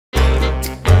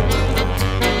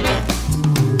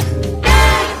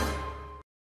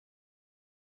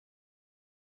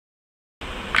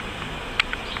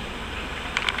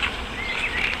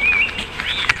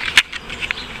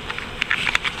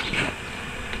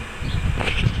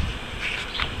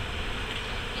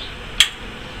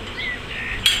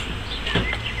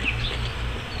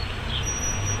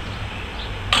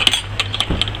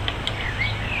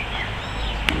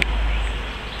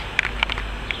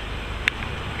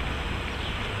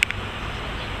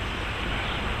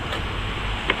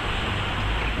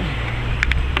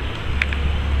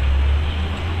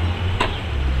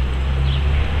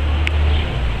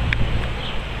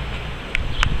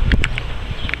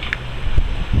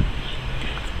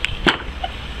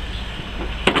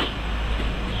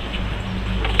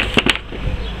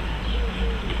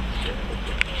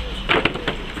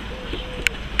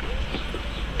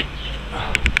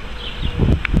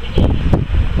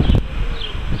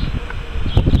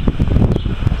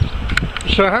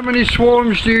So how many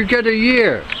swarms do you get a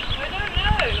year? I don't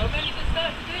know. I've only just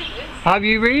started to do this. Have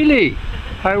you really?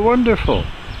 How wonderful.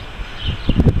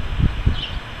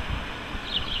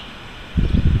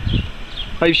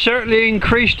 They've certainly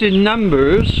increased in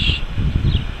numbers.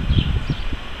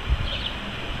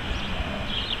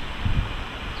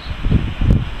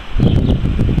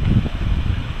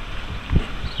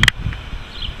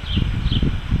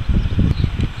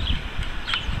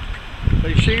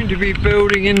 They seem to be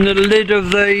building in the lid of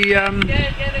the Yeah,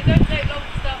 they don't take long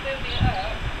to start building it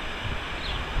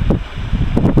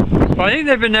up. I think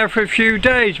they've been there for a few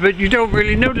days, but you don't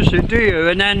really notice it, do you?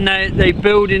 And then they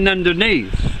build in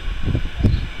underneath.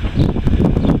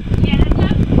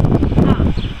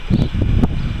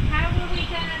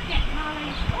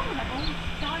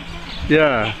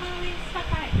 Yeah.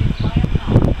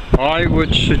 I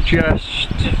would suggest. She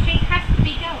has to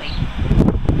be going.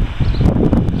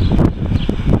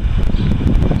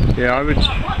 Yeah, I would. What's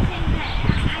in there?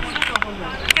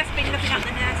 I've just been looking at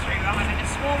the nursery, right? And a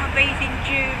swarm of bees in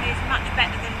June is much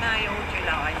better than May or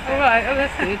July. All right. Oh,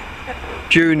 that's good.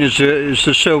 June is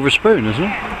the silver spoon, isn't it?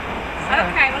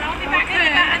 Okay. Well, I'll be back in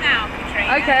about an hour,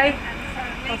 Katrina. Okay.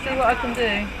 I'll see what I can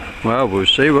do. Well, we'll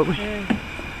see what we. Yeah.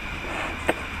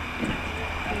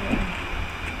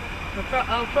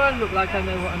 I'll try and look like I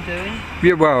know what I'm doing.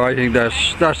 Yeah, well, I think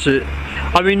that's it.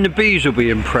 I mean, the bees will be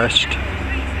impressed. It's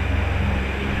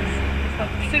like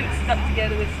the suit stuck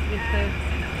together with the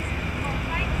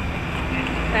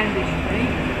bandage thing.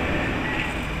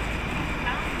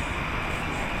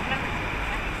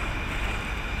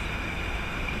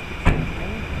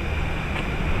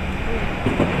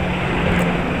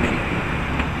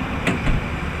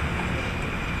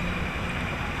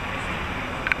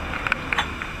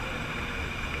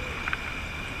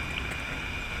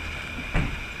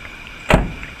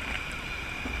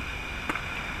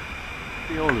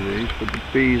 All of these, but the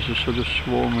bees are sort of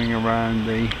swarming around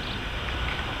the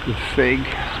fig.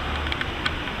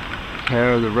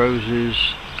 Here are the roses,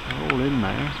 all in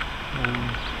there.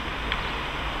 And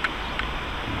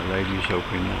the lady's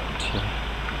hoping that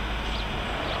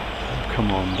they'll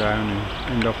come on down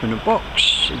and end up in a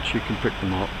box and she can pick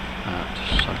them up at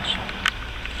sunset.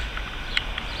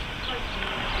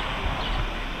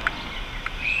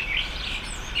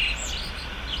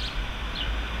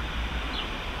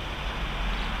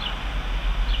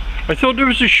 I thought there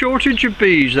was a shortage of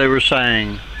bees, they were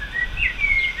saying.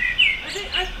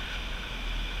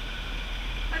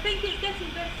 I think it's getting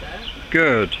better.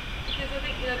 Good. Because I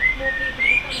think more people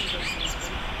are coming to us.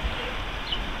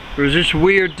 There was this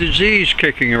weird disease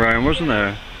kicking around, wasn't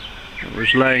there? It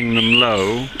was laying them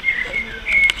low.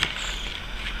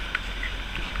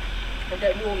 I'm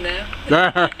getting warm now.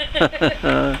 I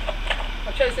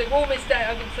chose the warmest day.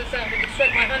 I could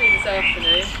extract my honey this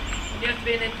afternoon. You have to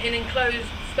be in an enclosed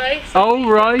space. So Oh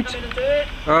right. come in and do it.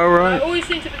 Oh right. I always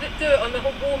seem to do it on the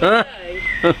warmest day.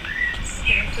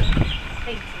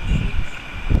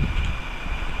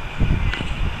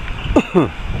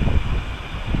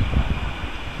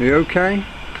 You okay?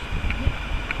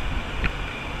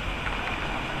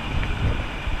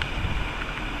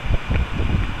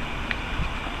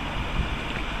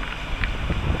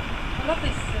 I love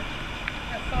this.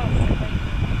 How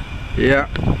fast they Yeah.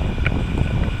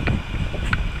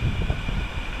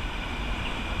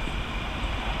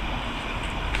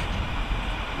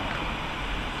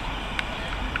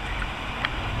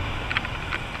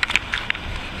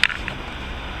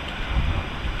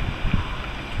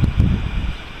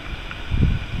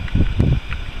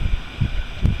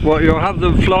 What, you'll have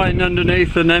them flying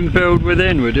underneath and then build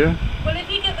within, would you? Well, if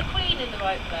you get the queen in the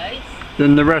right place,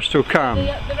 Then the rest will come. the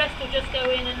rest will just go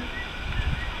in and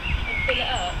fill it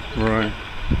up. Right.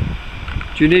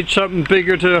 Do you need something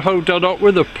bigger to hold that up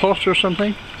with, a pot or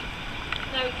something?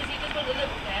 No, because you just want a little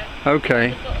bit.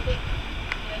 Okay. It's got a big,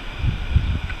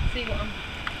 see what I'm...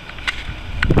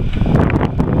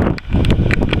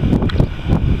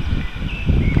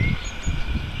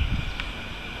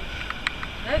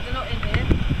 No, they're not in here.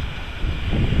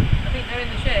 I think they're in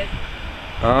the shed.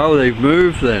 Oh, they've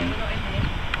moved then. They're not in here.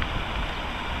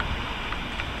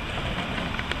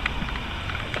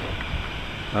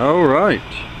 Oh, right.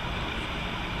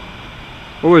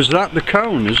 Oh, is that the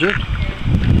cone, is it?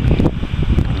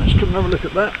 Let's come and have a look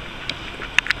at that.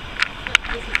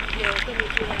 This is, yeah, I think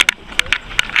it's really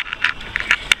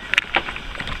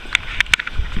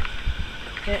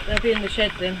yeah, they'll be in the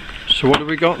shed then. So what have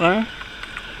we got there?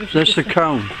 Which is That's the just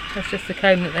cone. That's just the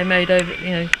cone that they made over, you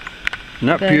know. Isn't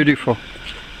that there. beautiful? A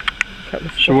couple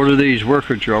of So what are these,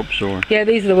 worker jobs or? yeah,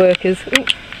 these are the workers. Ooh.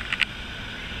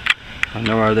 I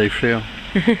know how they feel.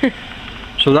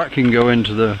 So that can go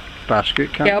into the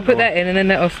basket, can't Yeah, I'll put that in and then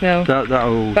that'll smell.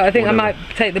 That'll. But I think whatever. I might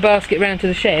take the basket round to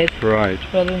the shed Right.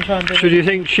 rather than try and do So do you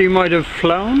think she might have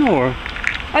flown, or?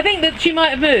 I think that she might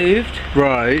have moved.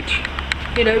 Right.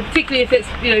 You know, particularly if it's,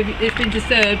 you know, it's been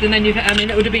disturbed, and then you've, I mean,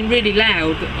 it would have been really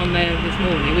loud on there this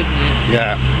morning, wouldn't it?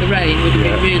 Yeah. The rain would have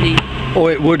been really. Oh,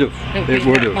 it would have. It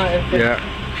would have. Yeah.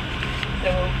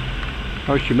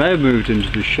 So, Oh, she may have moved into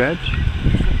the shed.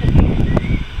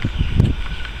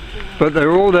 But they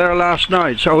were all there last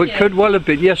night, so it could well have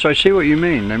been. Yes, I see what you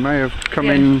mean. They may have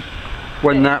come in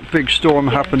when that big storm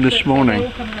happened this morning. They're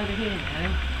all coming over here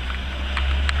now.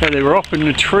 Yeah, they were up in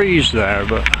the trees there,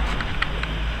 but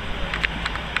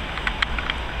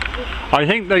I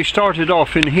think they started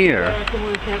off in here. I can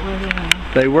work out where they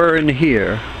are. They were in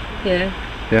here. Yeah.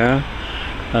 Yeah.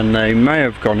 And they may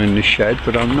have gone in the shed,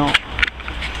 but I'm not.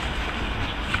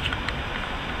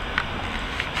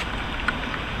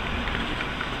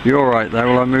 You're alright there,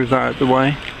 will I move that out of the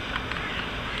way?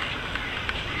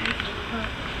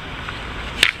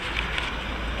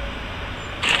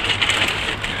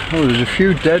 Oh, there's a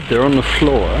few dead there on the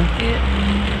floor. Yeah.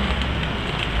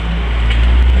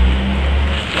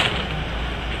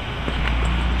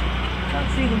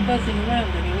 Can't see them buzzing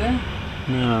around anywhere.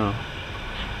 No.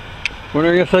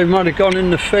 Wondering if they might have gone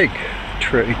in the fig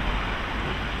tree.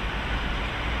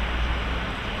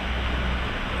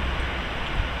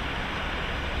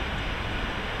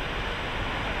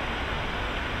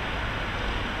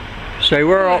 So they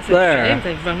were up That's a shame, there.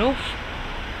 they've run off.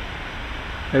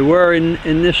 They were in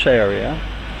this area.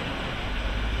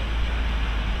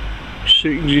 So,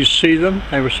 did you see them?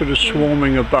 They were sort of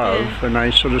swarming above, and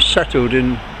they sort of settled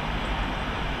in.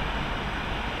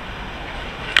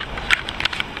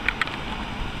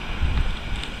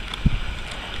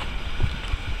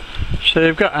 So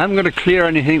they've got. I haven't got to clear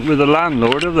anything with the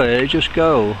landlord, have they? They just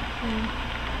go.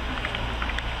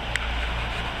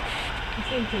 They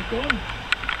seem to have gone.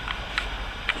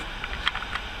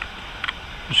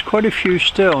 There's quite a few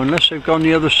still, unless they've gone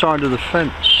the other side of the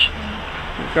fence.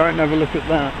 Go out and have a look at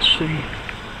that, see.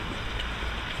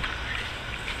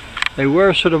 They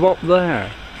were sort of up there.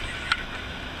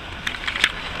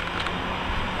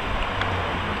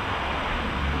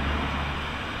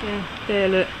 Yeah, there,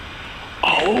 look.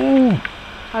 Oh!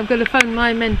 I'm going to phone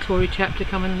my mentor chap to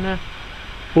come and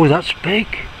Oh, that's big.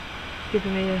 give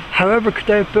me a... However could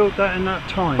they have built that in that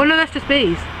time? Well, no, that's just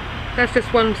bees. That's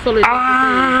just one solid block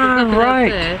of bees. There's nothing else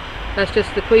right. there. That's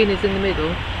just the queen is in the middle.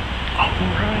 Oh,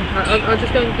 right. I'll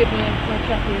just go and give my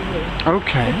chappie a ring.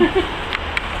 Okay.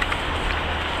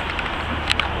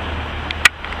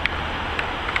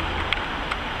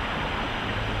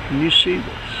 Can you see this?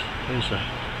 There's a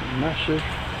massive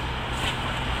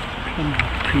clump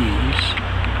of peas.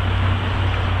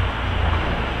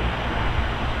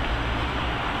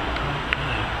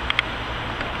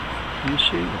 Can you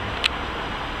see that?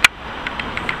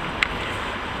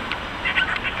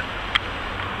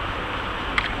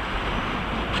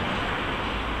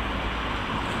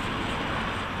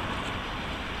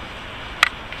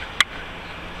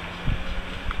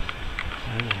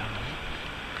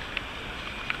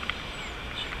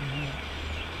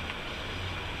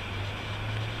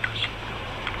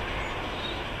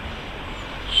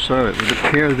 So it would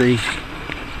appear the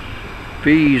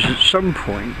bees at some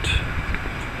point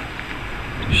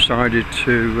decided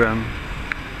to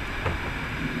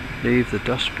leave the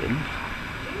dustbin,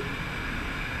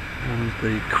 and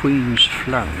the queen's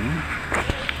flown,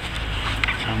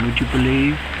 and would you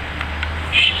believe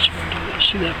she's under there?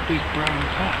 See that big brown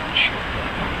patch up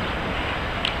there?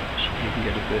 So you can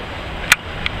get a bit.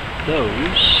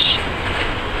 Those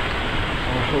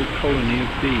are a whole colony of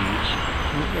bees.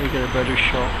 I might be able to get a better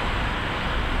shot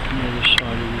on the other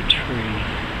side of the tree.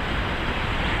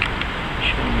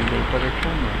 Show me a better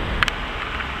camera.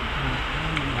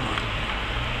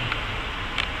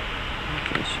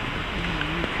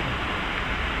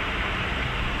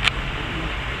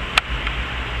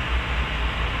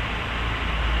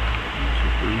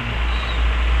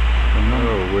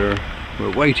 Oh,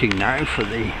 we're waiting now for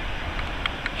the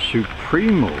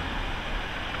Supremo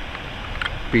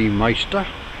Bee Meister.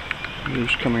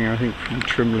 Who's coming, I think, from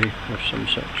Trimley or some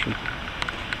section.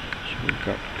 So we've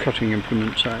got cutting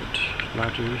implements out,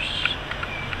 ladders,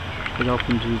 get up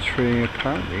into the tree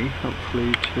apparently,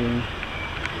 hopefully to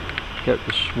get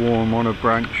the swarm on a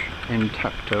branch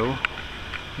intacto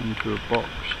into a box,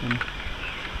 and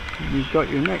you've got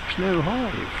your next new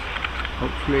hive,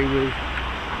 hopefully with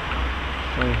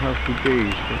very healthy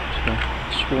bees, but the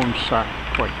swarm sat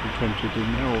quite contented in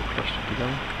there, all clustered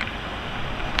together.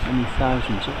 Many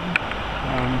thousands of them.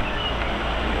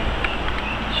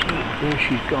 So there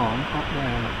she's gone, up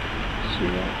there, look. See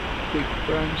that? big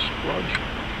brown splodge.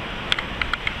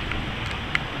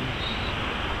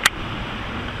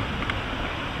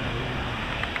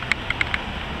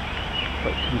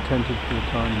 Quite contented for the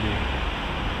time being.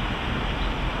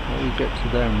 Let me get to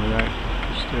them without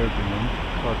disturbing them.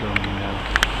 God only now.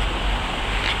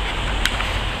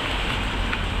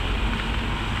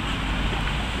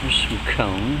 There's some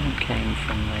cone that came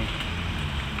from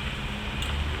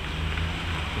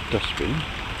the dustbin.